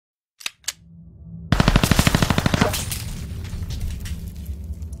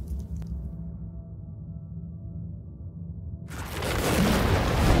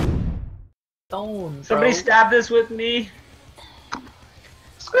stone, Somebody bro. stab this with me.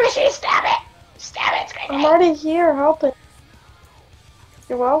 Squishy, stab it! Stab it, Squishy! I'm already here helping.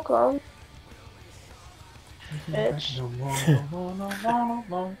 You're welcome. Bitch.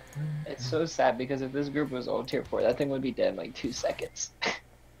 It's so sad because if this group was all tier 4, that thing would be dead in like 2 seconds.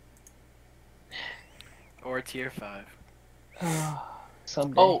 Or tier 5.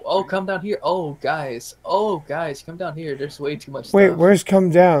 Someday. Oh, come down here. Oh, guys, come down here. There's way too much Wait, stuff. where's come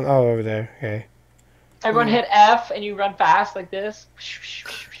down? Oh, over there. Okay. Everyone hit F and you run fast like this.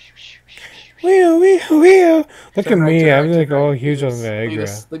 Wheel, wheel, wheel. Look Turn at right, me. turn I'm right, like turn right. all huge on Look at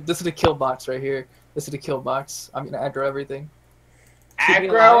Viagra. Look, this is the kill box right here. This is the kill box. I'm gonna aggro everything.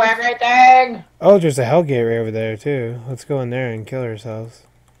 Aggro everything! Oh, there's a Hellgate right over there too. Let's go in there and kill ourselves.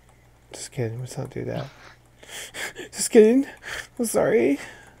 Just kidding. Let's not do that. Just kidding. I'm sorry.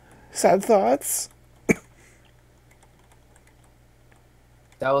 Sad thoughts.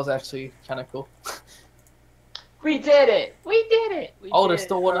 That was actually kind of cool. We did it! We did it! Oh, there's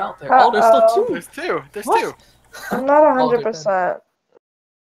still one out there. Oh, there's still two. There's two. There's What? two. I'm not 100%.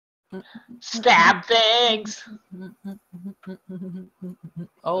 Stab things!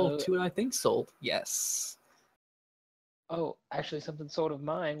 Oh, two I think sold. Yes. Oh, actually something sold of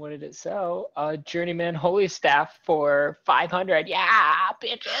mine. What did it sell? Journeyman Holy Staff for 500. Yeah,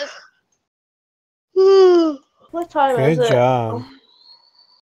 bitches! What time is Good it? job.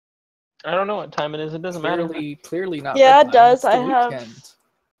 I don't know what time it is. It doesn't matter. Clearly not. Yeah, it bedtime. does. It's the weekend.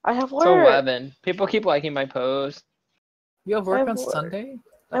 I have It's work. 11. People keep liking my post. You have work I have on work. Sunday?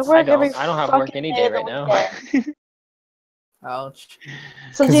 I That's work I every don't have work fucking any day day of the right now. weekend. Ouch.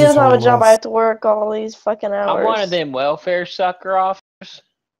 Since 'Cause he he's doesn't have a job, I homeless. have to work all these fucking hours. I'm one of them welfare sucker offers.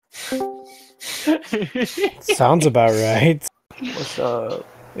 Sounds about right. What's up?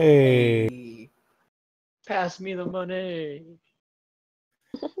 Hey. Pass me the money.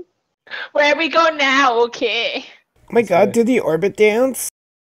 Where we go now? Okay. Oh my god, did the orbit dance?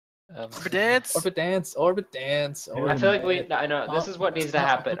 Orbit dance. Orbit dance, orbit dance. I feel like I know, this is what needs to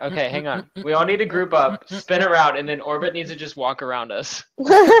happen. Okay, hang on. We all need to group up, spin around, and then Orbit needs to just walk around us.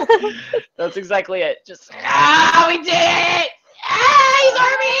 That's exactly it. Just, we did it! He's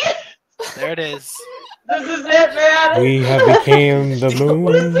Orbit! There it is. This is it, man! We have became the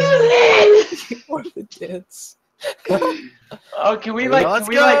moon. This is it! Orbit dance. Oh, can we Let's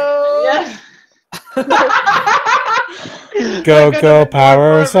go! yes! Go,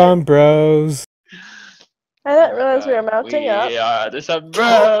 power SunBros. I didn't realize we were mounting up. We are the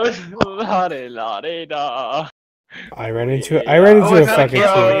SunBros. La-de-la-de-da. I ran into a it's not a fucking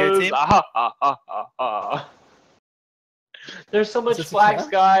camp over tree. here, team. There's so much this a flags,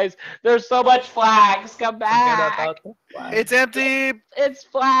 camp? guys. There's so much flags. Come Forget back. about the flag. It's empty. It's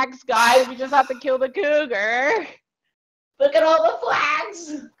flags, guys. We just have to kill the cougar. Look at all the flags.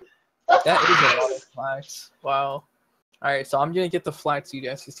 The That is a lot flags. of flags. Wow. Alright, so I'm gonna get the flag so you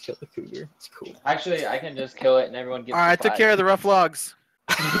guys just kill the cougar. It's cool. Actually, I can just kill it and everyone gets All right, I the took care of the rough logs.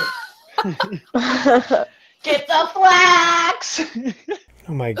 Get the flags!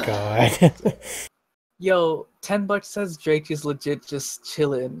 Oh my god. Yo, $10 says Drake is legit just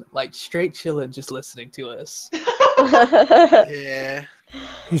chilling, like straight chilling, just listening to us. Yeah.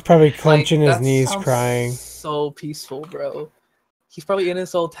 He's probably clenching his that knees, sounds crying. So peaceful, bro. He's probably in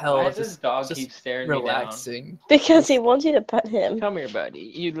his hotel, Why does this dog just keep staring relaxing. Because he wants you to pet me him. down? Come here, buddy.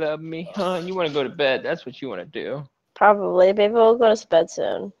 You love me, huh? You want to go to bed? That's what you want to do. Probably. Maybe we'll go to bed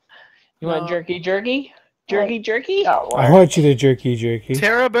soon. You want No. jerky, jerky? Jerky, jerky? Got I one. want you to jerky.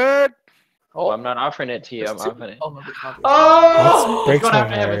 Terra bird. Oh, I'm not offering it to you. I'm There's two- offering it. Oh, no, there's not. Oh! Breaks It's going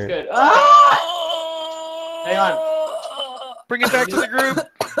my after him. It's heart. good. Ah! Hang on. Bring it back to the group.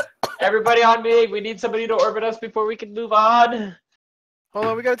 Everybody on me. We need somebody to orbit us before we can move on. Hold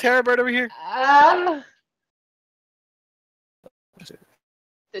on, we got a Terra bird over here. Ah!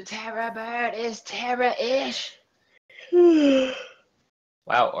 The Terra bird is Terra-ish.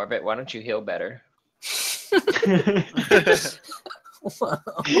 Wow, Orbit, why don't you heal better? Wow.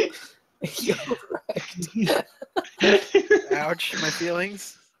 You're right. Ouch, my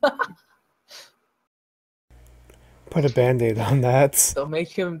feelings. Put a band-aid on that. Don't make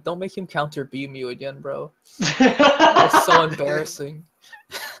him counter beam you again, bro. That's so embarrassing.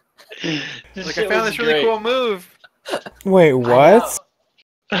 Like, I found this really cool move. Wait, what?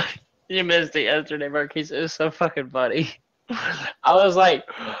 You missed it yesterday, Marquise. It was so fucking funny. I was like,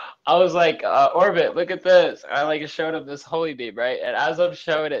 Orbit, look at this. I like showed him this holy beam, right? And as I'm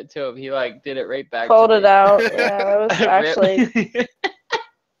showing it to him, he like did it right back. Pulled to it me. out. Yeah, that was actually.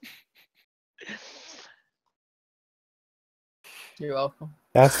 You're welcome.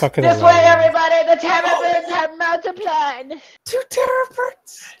 That's fucking This way, hilarious. everybody! The terrabirds have multiplied! 2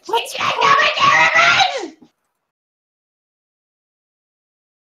 terabirds! Let's go! Terrabirds!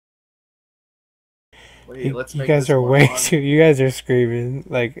 Wait, let's You make guys this are more way fun. too. You guys are screaming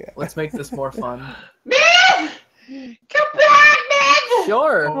like. Let's make this more fun. Man! Come back, man!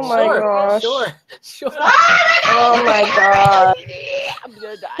 Sure. Oh my gosh. Sure. Oh my god. I'm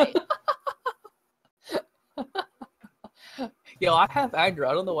gonna die. Yo, I have aggro.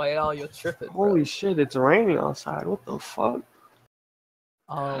 I don't know why all you're tripping. Bro. Holy shit, it's raining outside. What the fuck?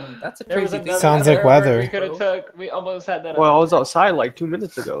 That's a There was crazy thing. another Sounds like terrabird weather. We could have took. We almost had that. Well, I was outside like 2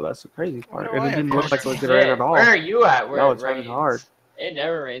 minutes ago. That's the crazy part. Why do And I it didn't have look like it was Shit, gonna rain at all. Where are you at? Where No, it it's raining rains? hard. It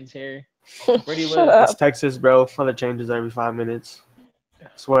never rains here. Where do you Shut live? It's up. Texas, bro. Weather changes every 5 minutes. I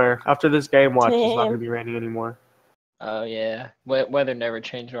swear. After this game, watch. It's not Damn. gonna be raining anymore. Oh yeah, weather never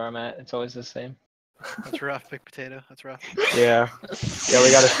changed where I'm at. It's always the same. That's rough, big potato. That's rough. Yeah. Yeah,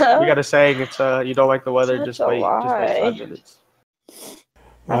 we got a saying. It's you don't like the weather, Such just a wait. Just wait 5 lie. minutes.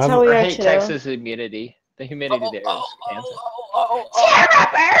 That's how we I are hate too. Texas humidity. The humidity there is cancer.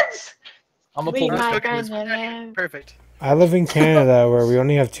 Terrabirds! I'm a Leave pull. my Perfect. friends alone. Perfect. I live in Canada where we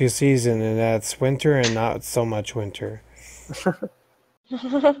only have 2 seasons, and that's winter and not so much winter.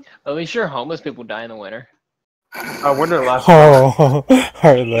 At least your homeless people die in the winter. Winter last. Oh,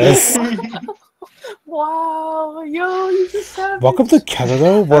 heartless. Wow, yo, you just have Welcome to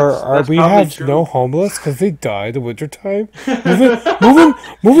Canada, where That's we probably have true. no homeless because they die in the wintertime.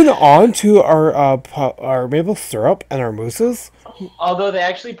 moving on to our maple syrup and our mousses. Although they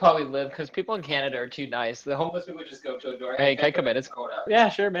actually probably live because people in Canada are too nice. The homeless people just go to a door. Hey, can I come in? It's cold out. Yeah,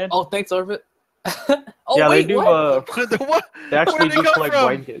 sure, man. Oh, thanks, Orbit. Yeah, wait, they do. what? What? They actually Where'd they do come collect from?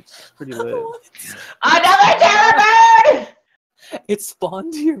 blankets. Pretty lit. Another terrabird! It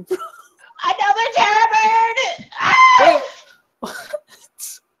spawned here, bro. Another terrabird! Ah!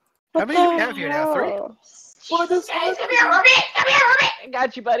 How many do we have here now? 3? What is Guys, come here, Orbit! Come here, Orbit! I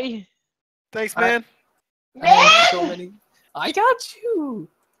got you, buddy. Thanks, Alright. man. I have so many. I got you.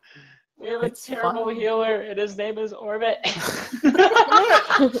 We have a It's terrible fine. healer, and his name is Orbit.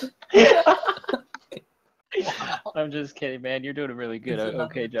 I'm just kidding, man. You're doing a really good,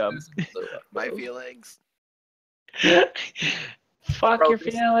 okay job. My feelings. Fuck Bro, your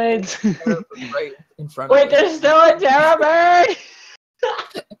this- feelings. Right in front Wait, of me. there's still a terrabird!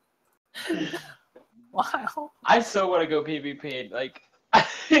 Wow. I so want to go PvP. Like,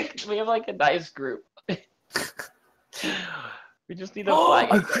 we have like a nice group. We just need a flag.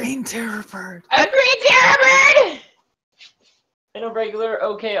 A green terror bird. A green terrabird! And a regular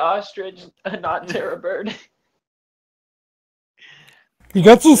okay ostrich, not terrabird. You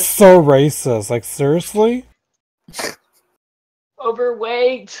guys are so racist. Like, seriously?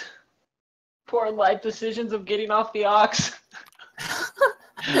 Overweight. Poor life decisions of getting off the ox.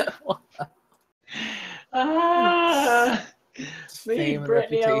 Ah, Fame leave and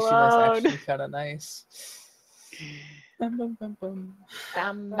Brittany reputation is alone. actually kind of nice. Bum, bum, bum,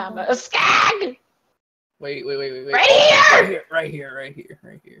 bum. A skag! Wait. Right here! Right here.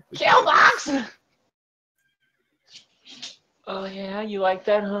 We Kill can do box! Oh yeah, you like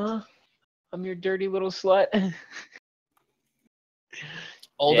that, huh? I'm your dirty little slut.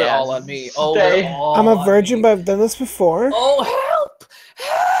 Hold Yeah, it all on me. Hold stay. it all I'm a on virgin, me. but I've done this before. Oh, help!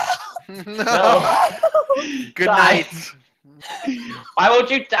 Help! No. Good Die. night. Why won't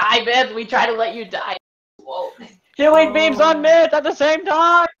you die, man? We try to let you die. Whoa. Healing beams on myth at the same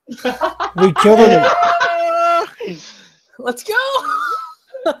time! We killed him. Let's go!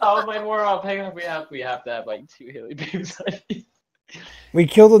 Oh my world, hang on, we have to have like 2 healing beams on me. We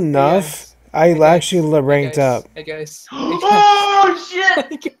killed enough. I actually ranked up. Hey guys. Oh shit!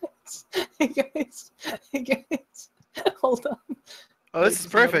 Hey guys. Hold on. Oh, this is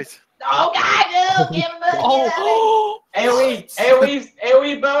perfect. Oh god, no! Give him the Oh!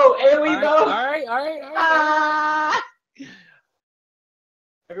 AoE bow! AoE bow! Alright. Ah!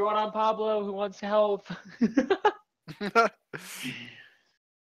 Everyone on Pablo who wants help.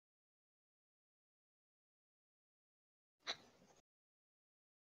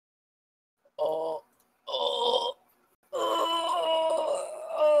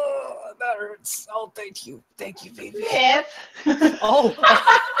 That hurts. Oh, thank you, baby. Myth! Oh.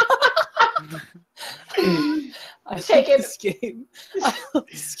 I Take like it. this game. I love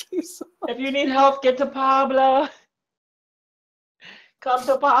this game so much. If you need help, get to Pablo. Come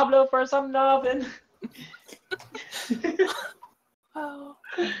to Pablo for some loving. Wow.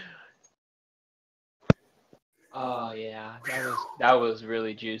 Oh yeah, that was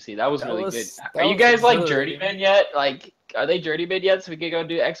really juicy. That was That really was- good. that Are you was guys like good. journeyman yet? Like, are they journeyman yet? So we can go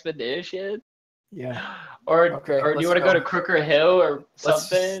do expedition. Yeah. Or Okay, or do you let's want to go go. to Crooker Hill or Let's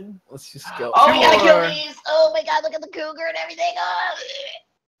something? Let's just go. Oh, we gotta kill Sure. these! Oh my god, look at the cougar and everything! Oh,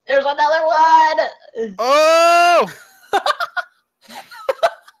 there's another one! Oh!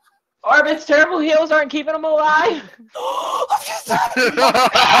 Orbit's terrible heals aren't keeping him alive!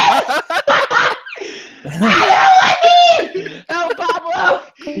 Help, Pablo!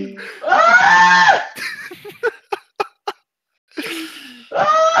 Ah!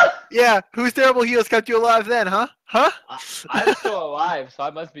 Ah! Yeah, whose terrible heals kept you alive then, huh? Huh? I'm still alive, so I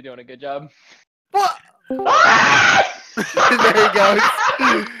must be doing a good job. What? Ah! There he goes.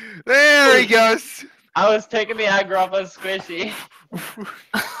 There he goes. I was taking the aggro off of Squishy.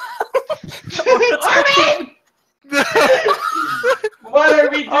 What are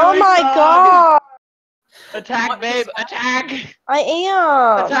we doing? Oh my dog? god! Attack, babe! Attack! I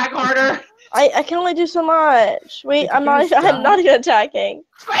am. Attack harder! I can only do so much. Wait, Did I'm you not. guys I'm not even attacking.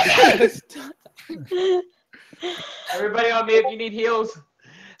 Everybody on me if you need heals.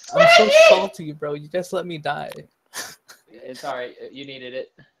 I'm so salty, bro. You just let me die. It's alright. You needed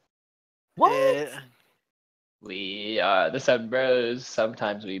it. What? We are the SunBros.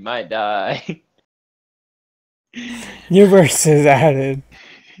 Sometimes we might die. New verse is added.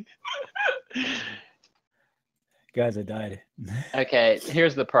 Guys, I died. Okay,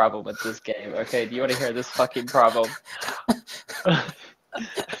 here's the problem with this game. Okay, do you want to hear this fucking problem? Alright,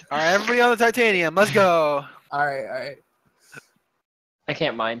 everybody on the titanium, let's go. Alright. I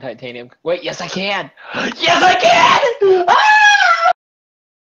can't mine titanium. Wait, yes I can! Yes I can! Ah!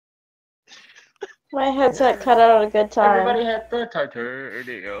 My headset cut out at a good time. Everybody had the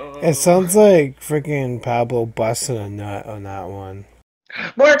titanium. It sounds like freaking Pablo busted a nut on that one.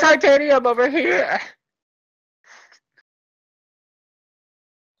 More titanium over here!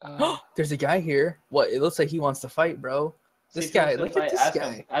 There's a guy here. What? It looks like he wants to fight, bro. This See, guy. so Look at this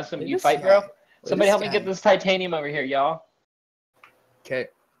guy. Ask him, Look at you this fight, guy. bro? Look at Somebody this help me guy. get this titanium over here, y'all. Okay.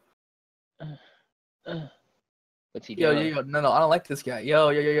 What's he Yo, doing? no, I don't like this guy.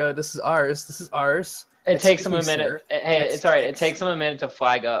 Yo, this is ours. This is ours. It Excuse takes him a me, minute. sir. Hey, it's alright. It takes him a minute to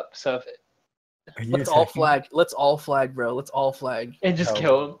flag up. So if Are you Let's all attacking? flag. Let's all flag, bro. Let's all flag. and just Oh.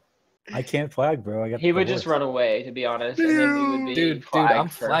 kill him, I can't flag, bro. I got. he would the just horse. run away. To be honest, and then we would be Dude, flagged I'm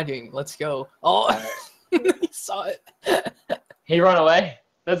for- flagging. Let's go. Oh, he saw it. He run away.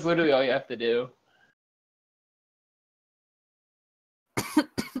 That's literally all you have to do.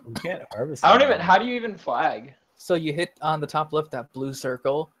 We can't harvest. I don't them. even. How do you even flag? So you hit on the top left that blue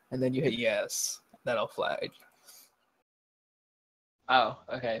circle, and then you hit yes. That'll flag. Oh,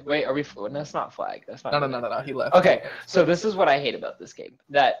 okay. Wait, are we? That's not flag. That's not. No. He left. Okay, so this is what I hate about this game.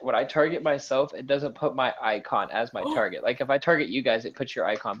 That when I target myself, it doesn't put my icon as my target. Like if I target you guys, it puts your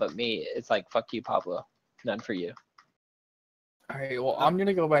icon, but me, it's like fuck you, Pablo. None for you. All right. Well, I'm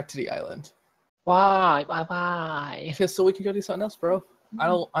gonna go back to the island. Why? Why? Because so we can go do something else, bro. I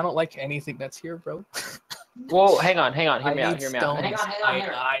don't like anything that's here, bro. Well, hang on. Hear I me out. need Hear me out. Hang stones. on.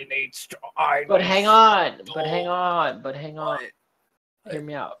 I need stone. But hang on. But hang on. What? Hear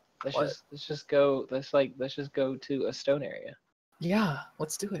me out. Let's What? just go. Let's just go to a stone area. Yeah,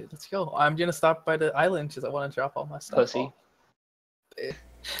 let's do it. Let's go. I'm gonna stop by the island because I want to drop all my stuff. Pussy.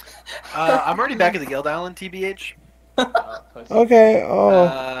 I'm already back at the Guild Island, TBH. Pussy. Okay.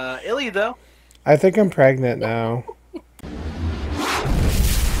 Oh, Illy, though. I think I'm pregnant now.